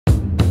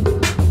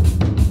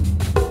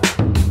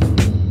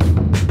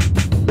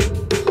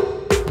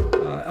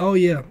Oh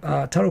yeah,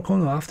 Taro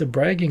Kono, after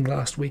bragging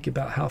last week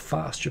about how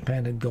fast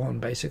Japan had gone,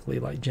 basically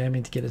like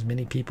jamming to get as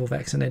many people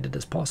vaccinated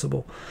as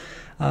possible,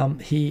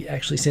 he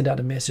actually sent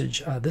out a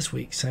message this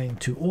week saying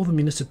to all the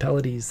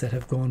municipalities that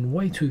have gone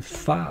way too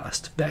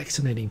fast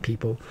vaccinating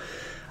people,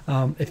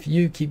 if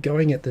you keep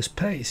going at this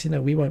pace,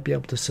 we won't be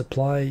able to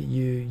supply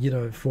you,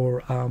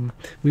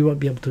 we won't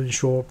be able to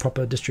ensure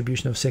proper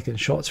distribution of second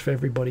shots for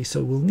everybody.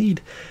 So we'll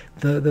need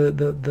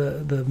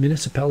the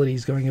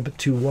municipalities going a bit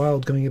too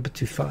wild, going a bit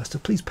too fast. So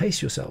please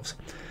pace yourselves.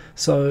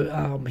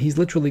 So he's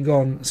literally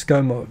gone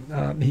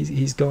ScoMo.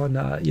 He's gone,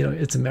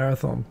 it's a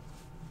marathon.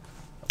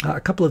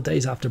 A couple of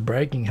days after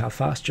bragging how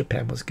fast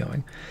Japan was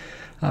going.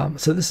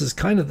 So this is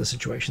kind of the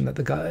situation that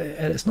the guy,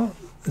 and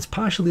it's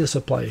partially a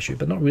supply issue,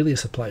 but not really a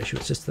supply issue.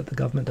 It's just that the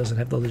government doesn't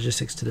have the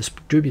logistics to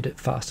distribute it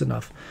fast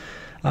enough.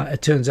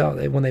 It turns out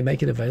that when they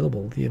make it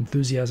available, the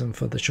enthusiasm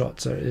for the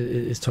shots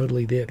is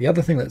totally there. The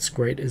other thing that's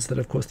great is that,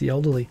 of course, the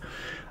elderly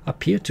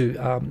appear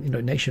to,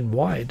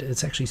 nationwide,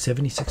 it's actually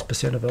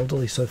 76% of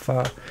elderly so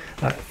far,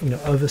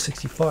 over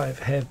 65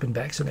 have been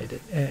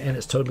vaccinated, and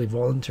it's totally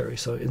voluntary.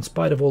 So in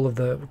spite of all of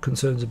the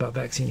concerns about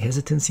vaccine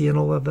hesitancy and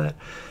all of that,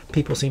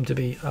 people seem to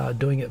be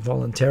doing it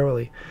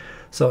voluntarily.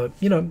 So,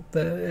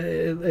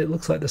 it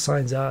looks like the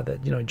signs are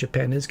that,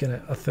 Japan is going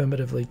to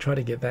affirmatively try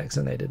to get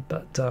vaccinated.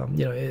 But, I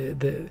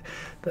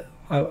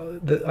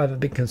have a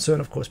big concern,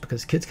 of course,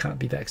 because kids can't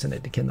be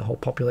vaccinated. Can the whole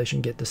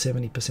population get to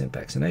 70%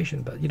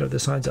 vaccination? But, the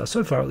signs are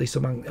so far, at least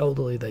among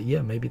elderly, that,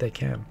 yeah, maybe they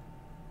can.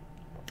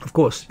 Of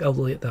course,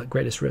 elderly at the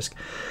greatest risk.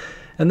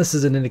 And this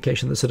is an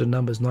indication, the sort of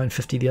numbers,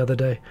 950 the other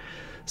day.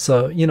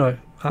 So,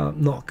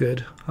 not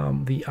good.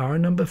 The R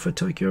number for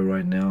Tokyo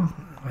right now,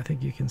 I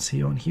think you can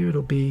see on here,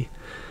 it'll be...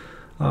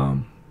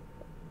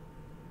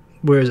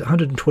 whereas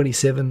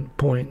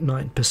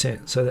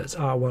 127.9%, so that's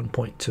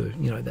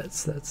R1.2,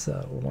 that's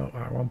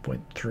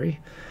R1.3,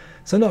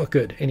 so not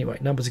good. Anyway,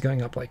 numbers are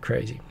going up like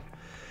crazy.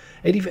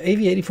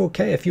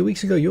 AV84K, a few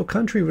weeks ago, your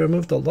country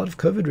removed a lot of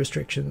COVID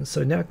restrictions,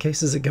 so now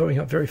cases are going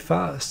up very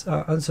fast,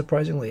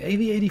 unsurprisingly.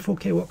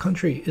 AV84K, what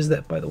country is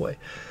that, by the way?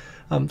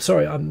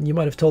 Sorry, you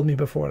might have told me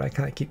before and I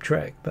can't keep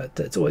track, but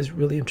it's always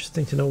really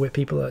interesting to know where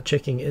people are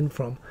checking in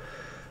from.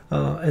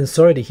 And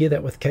sorry to hear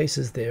that with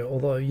cases there,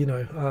 although,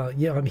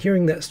 I'm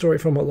hearing that story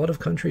from a lot of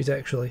countries,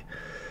 actually.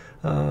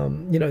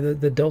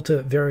 The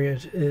Delta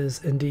variant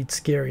is indeed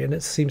scary, and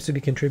it seems to be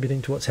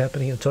contributing to what's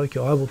happening in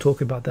Tokyo. I will talk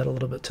about that a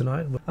little bit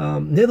tonight.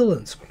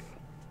 Netherlands.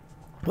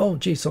 Oh,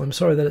 gee, so I'm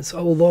sorry that it's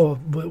all lower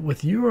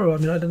with Euro. I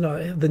mean, I don't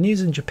know. The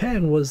news in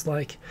Japan was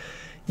like,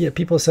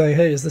 people are saying,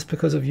 hey, is this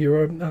because of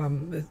Euro?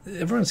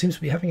 Everyone seems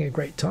to be having a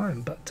great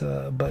time, but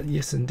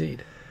yes,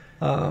 indeed.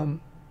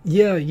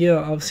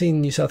 Yeah, I've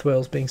seen New South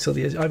Wales being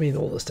silly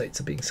all the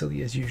states are being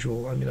silly as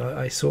usual. I mean,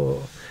 I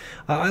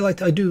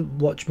do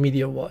watch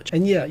Media Watch,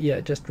 and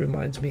it just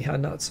reminds me how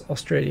nuts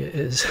Australia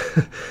is.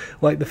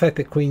 Like the fact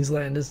that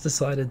Queensland has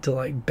decided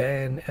to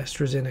ban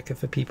AstraZeneca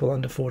for people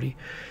under 40,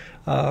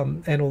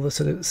 and all the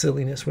sort of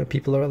silliness when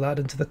people are allowed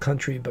into the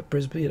country, but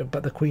Brisbane,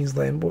 but the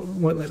Queensland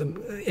won't let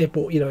them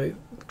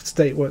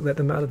state won't let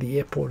them out of the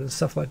airport and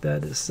stuff like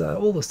that. It's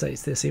all the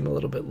states there seem a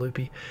little bit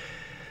loopy.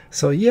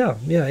 So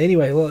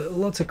anyway,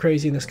 lots of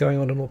craziness going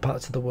on in all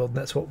parts of the world, and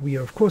that's what we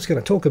are, of course, going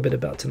to talk a bit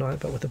about tonight,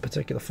 but with a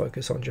particular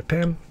focus on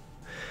Japan.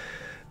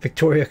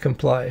 Victoria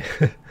comply.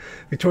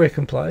 Victoria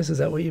complies, is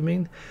that what you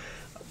mean?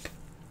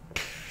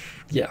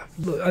 Yeah,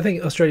 look, I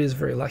think Australia is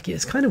very lucky.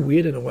 It's kind of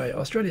weird in a way.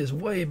 Australia is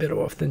way better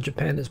off than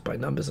Japan is by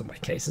numbers and by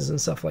cases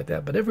and stuff like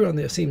that, but everyone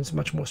there seems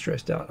much more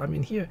stressed out. I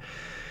mean, here...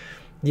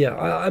 Yeah,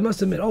 I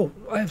must admit,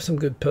 I have some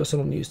good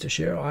personal news to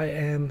share. I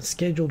am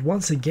scheduled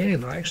once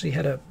again. I actually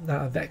had a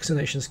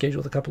vaccination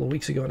scheduled a couple of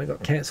weeks ago and it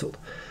got cancelled.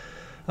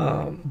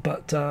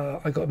 But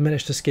I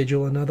managed to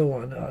schedule another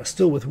one,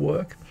 still with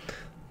work.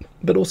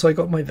 But also I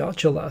got my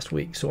voucher last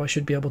week, so I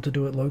should be able to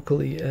do it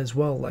locally as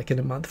well, like in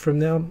a month from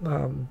now,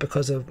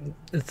 because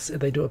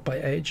they do it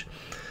by age.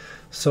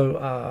 So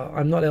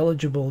I'm not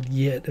eligible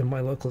yet in my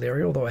local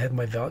area, although I have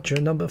my voucher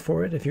number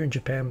for it. If you're in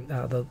Japan,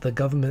 the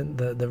government,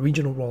 the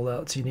regional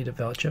rollouts, you need a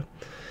voucher.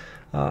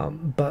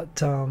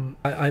 But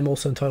I'm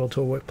also entitled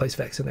to a workplace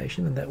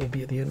vaccination, and that will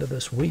be at the end of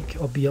this week.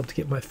 I'll be able to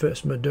get my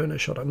first Moderna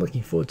shot. I'm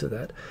looking forward to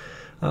that.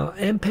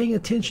 And paying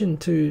attention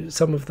to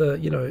some of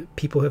the,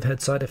 people who have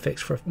had side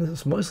effects for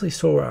mostly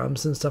sore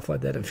arms and stuff like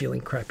that and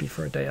feeling crappy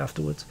for a day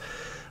afterwards.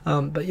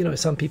 But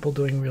some people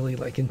doing really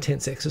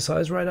intense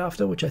exercise right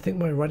after, which I think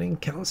my running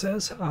counts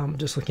as,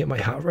 just looking at my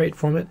heart rate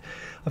from it.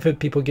 I've heard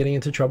people getting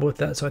into trouble with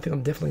that, so I think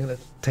I'm definitely going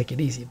to take it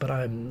easy, but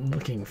I'm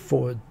looking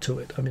forward to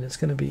it. I mean, it's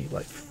going to be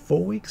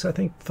 4 weeks, I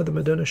think, for the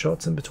Moderna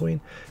shots in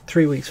between,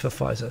 3 weeks for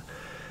Pfizer.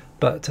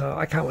 But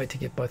I can't wait to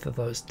get both of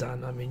those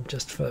done. I mean,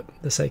 just for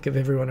the sake of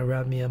everyone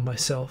around me and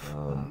myself.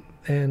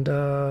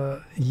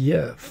 Flying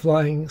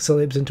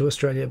celebs into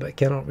Australia but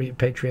cannot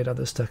repatriate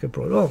others stuck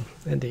abroad. Oh,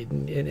 indeed.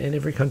 In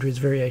every country is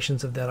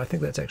variations of that. I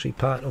think that's actually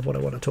part of what I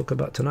want to talk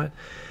about tonight.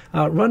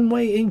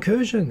 Runway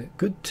incursion.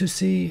 Good to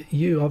see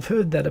you. I've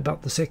heard that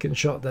about the second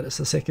shot, that it's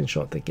the second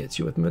shot that gets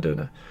you with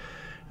Moderna.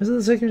 Is it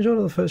the second shot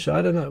or the first shot?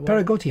 I don't know.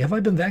 Paragoti, have I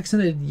been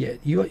vaccinated yet?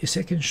 You got your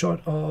second shot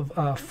of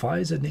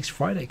Pfizer next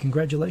Friday.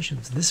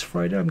 Congratulations. This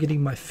Friday, I'm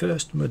getting my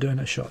first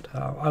Moderna shot.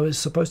 I was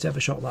supposed to have a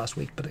shot last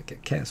week, but it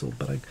got cancelled.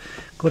 But I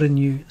got a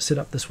new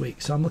setup this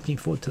week, so I'm looking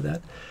forward to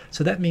that.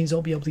 So that means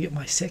I'll be able to get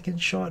my second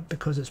shot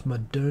because it's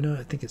Moderna.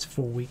 I think it's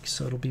 4 weeks,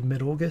 so it'll be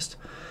mid-August.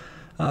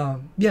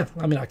 Yeah,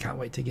 I mean, I can't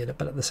wait to get it,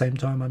 but at the same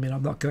time, I mean,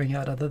 I'm not going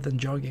out other than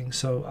jogging,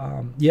 so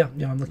yeah,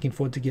 I'm looking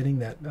forward to getting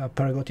that.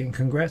 Paragoti, and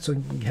congrats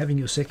on having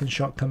your second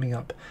shot coming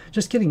up.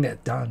 Just getting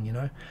that done, you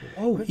know.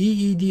 Oh,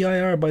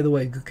 EEDIR, by the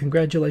way,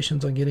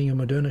 congratulations on getting your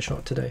Moderna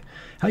shot today.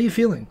 How are you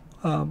feeling?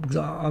 Because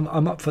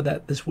I'm up for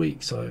that this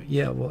week, so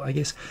yeah, well, I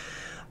guess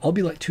I'll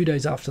be like 2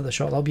 days after the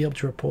shot. I'll be able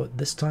to report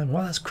this time.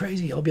 Wow, that's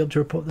crazy. I'll be able to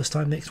report this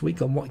time next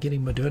week on what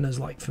getting Moderna is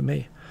like for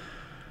me.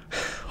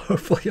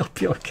 Hopefully I'll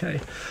be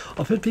okay.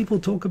 I've heard people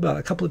talk about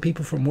a couple of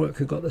people from work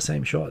who got the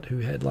same shot who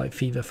had like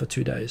fever for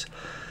 2 days.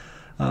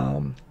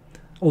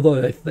 Although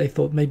they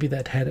thought maybe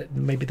they'd had it,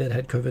 maybe they'd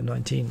had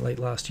COVID-19 late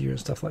last year and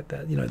stuff like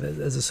that. You know,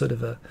 there's a sort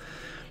of a,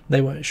 they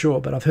weren't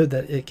sure, but I've heard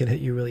that it can hit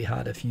you really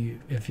hard if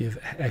you've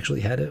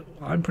actually had it.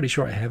 I'm pretty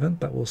sure I haven't,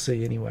 but we'll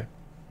see anyway.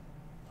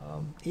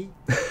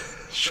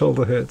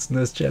 Shoulder hurts,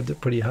 nurse jabbed it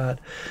pretty hard.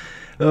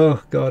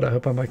 Oh God, I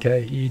hope I'm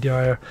okay.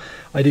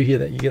 I do hear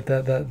that you get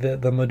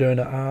the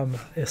Moderna arm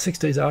 6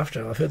 days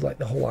after. I've heard like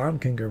the whole arm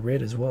can go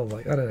red as well.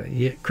 Like, I don't know,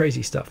 yeah,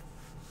 crazy stuff.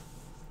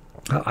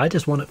 I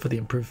just want it for the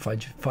improved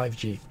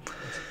 5G.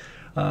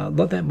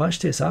 Not that much,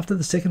 Tess. After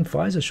the second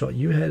Pfizer shot,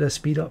 you had a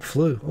speed up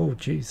flu. Oh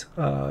geez,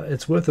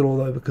 it's worth it all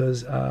though,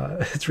 because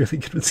it's really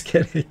good with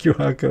scanning a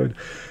QR code,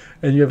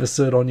 and you have a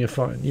cert on your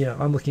phone. Yeah,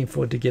 I'm looking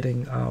forward to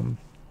getting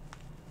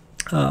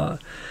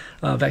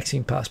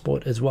vaccine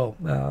passport as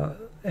well.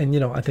 And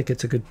you know, I think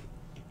it's a good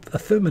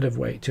affirmative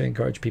way to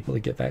encourage people to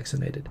get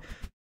vaccinated.